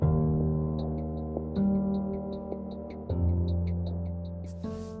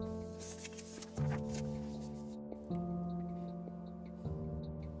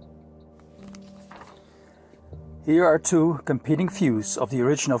Here are two competing views of the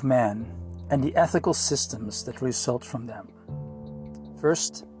origin of man and the ethical systems that result from them.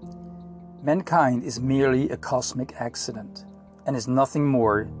 First, mankind is merely a cosmic accident and is nothing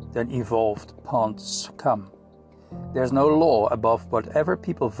more than evolved pawns to succumb. There is no law above whatever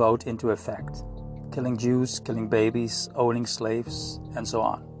people vote into effect, killing Jews, killing babies, owning slaves, and so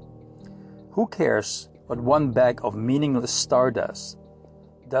on. Who cares what one bag of meaningless stardust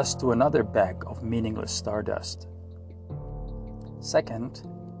does to another bag of meaningless stardust? Second,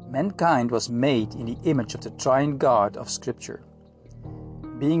 mankind was made in the image of the triune God of Scripture.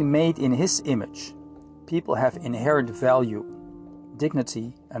 Being made in His image, people have inherent value,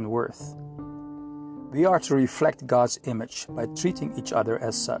 dignity, and worth. We are to reflect God's image by treating each other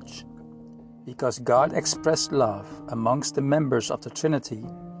as such, because God expressed love amongst the members of the Trinity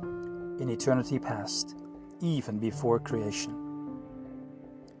in eternity past, even before creation.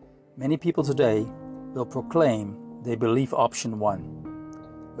 Many people today will proclaim they believe option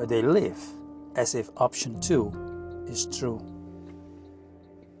 1, but they live as if option 2 is true.